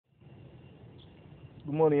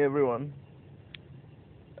Good morning, everyone,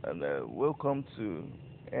 and welcome to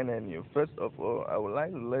NNU. First of all, I would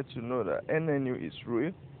like to let you know that NNU is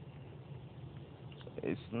real,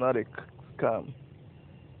 it's not a scam,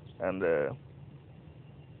 and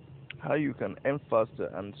how you can earn faster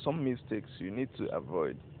and some mistakes you need to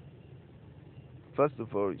avoid. First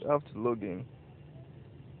of all, you have to log in,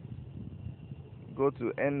 go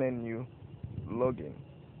to NNU login.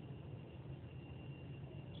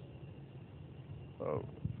 Oh,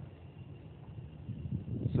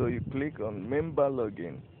 so you click on member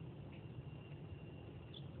login,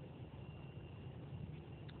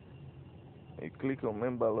 you click on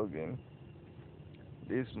member login.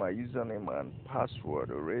 This is my username and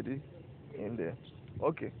password already in there.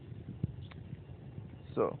 Okay,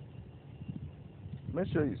 so make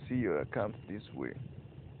sure you see your account this way.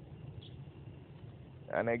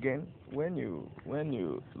 And again, when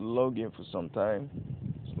you log in for some time,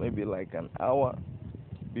 maybe like an hour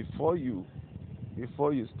before you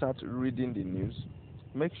start reading the news,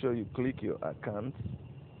 make sure you click your account.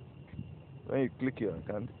 When you click your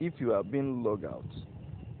account, if you are being logged out,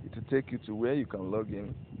 it will take you to where you can log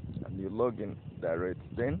in, and you log in direct.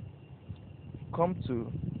 Then come to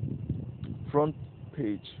front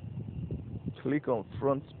page, click on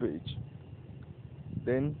front page,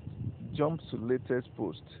 then jump to latest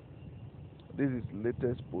post. This is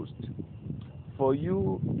latest post. For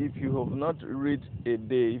you, if you have not read a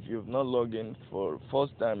day, if you have not logged in for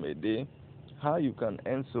first time a day, how you can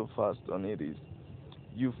earn so fast on it is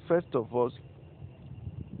you first of all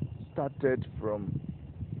started from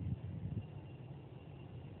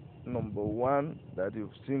number one that you've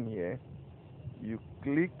seen here. You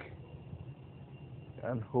click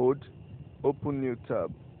and hold open new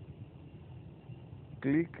tab,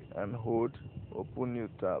 click and hold open new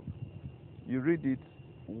tab. You read it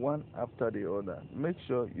one after the other, make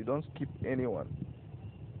sure you don't skip anyone.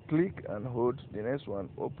 Click and hold the next one,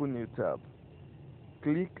 open new tab,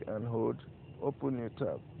 click and hold open new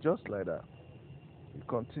tab, just like that. You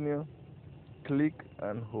continue, click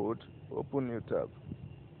and hold open new tab,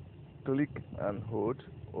 click and hold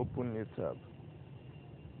open new tab,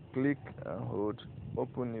 click and hold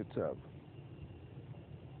open new tab,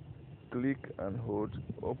 click and hold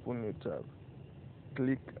open new tab,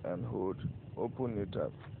 click and hold open new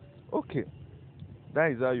tab. Okay,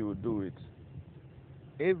 that is how you will do it.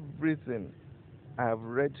 Everything I have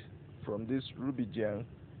read from this Ruby Jang,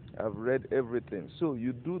 I've read everything. So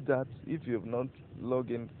you do that if you have not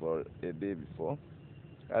logged in for a day before,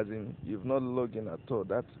 as in you've not logged in at all.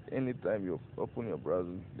 That's anytime you open your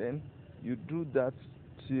browser. Then you do that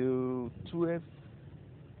till 12,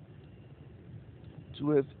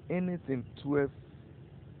 12, anything 12,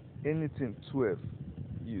 anything 12.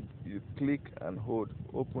 You click and hold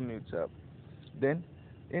open new tab. Then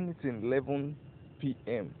anything 11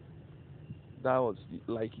 p.m. That was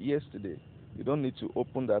like yesterday. You don't need to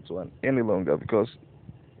open that one any longer because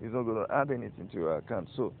it's not going to add anything to your account.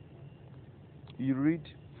 So you read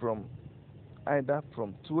from either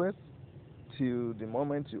from 12 till the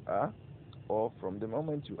moment you are, or from the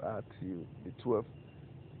moment you are till the 12,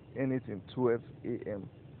 anything 12 a.m.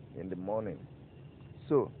 in the morning.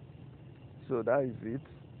 So so that is it.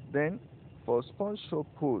 Then for sponsor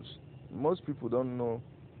posts, most people don't know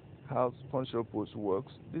how sponsor post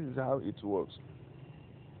works. This is how it works.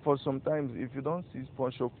 For sometimes if you don't see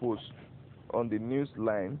sponsor posts on the news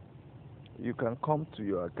line, you can come to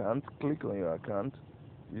your account, click on your account,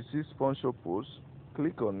 you see sponsor post,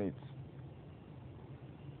 click on it.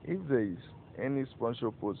 If there is any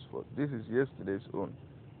sponsor post for this is yesterday's own,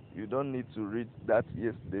 you don't need to read that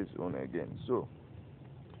yesterday's own again. So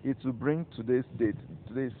it will bring today's date.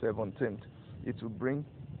 Today is 17th. It will bring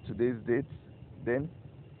today's date. Then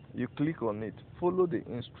you click on it. Follow the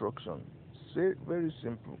instruction. Say very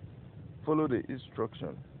simple. Follow the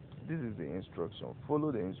instruction. This is the instruction.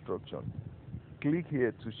 Follow the instruction. Click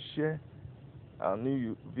here to share a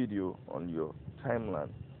new video on your timeline.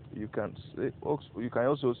 You can say, you can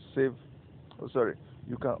also save. Oh, sorry.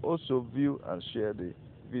 You can also view and share the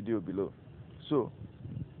video below. So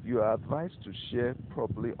you are advised to share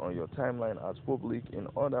properly on your timeline as public in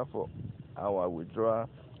order for our withdrawal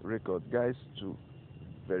record guys to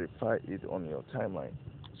verify it on your timeline.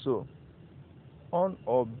 So on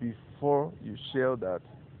or before you share that,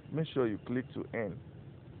 make sure you click to end.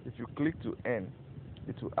 If you click to end,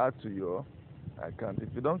 it will add to your account. If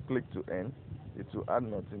you don't click to end, it will add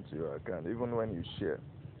nothing to your account even when you share.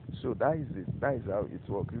 So that is it. That is how it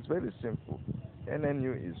works. It's very simple.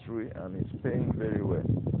 NNU is free and it's paying very well.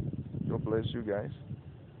 God bless you guys.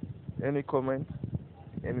 Any comment,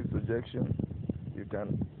 any suggestion, you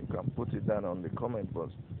can put it down on the comment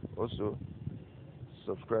box. Also,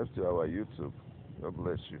 subscribe to our YouTube. God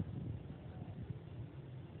bless you.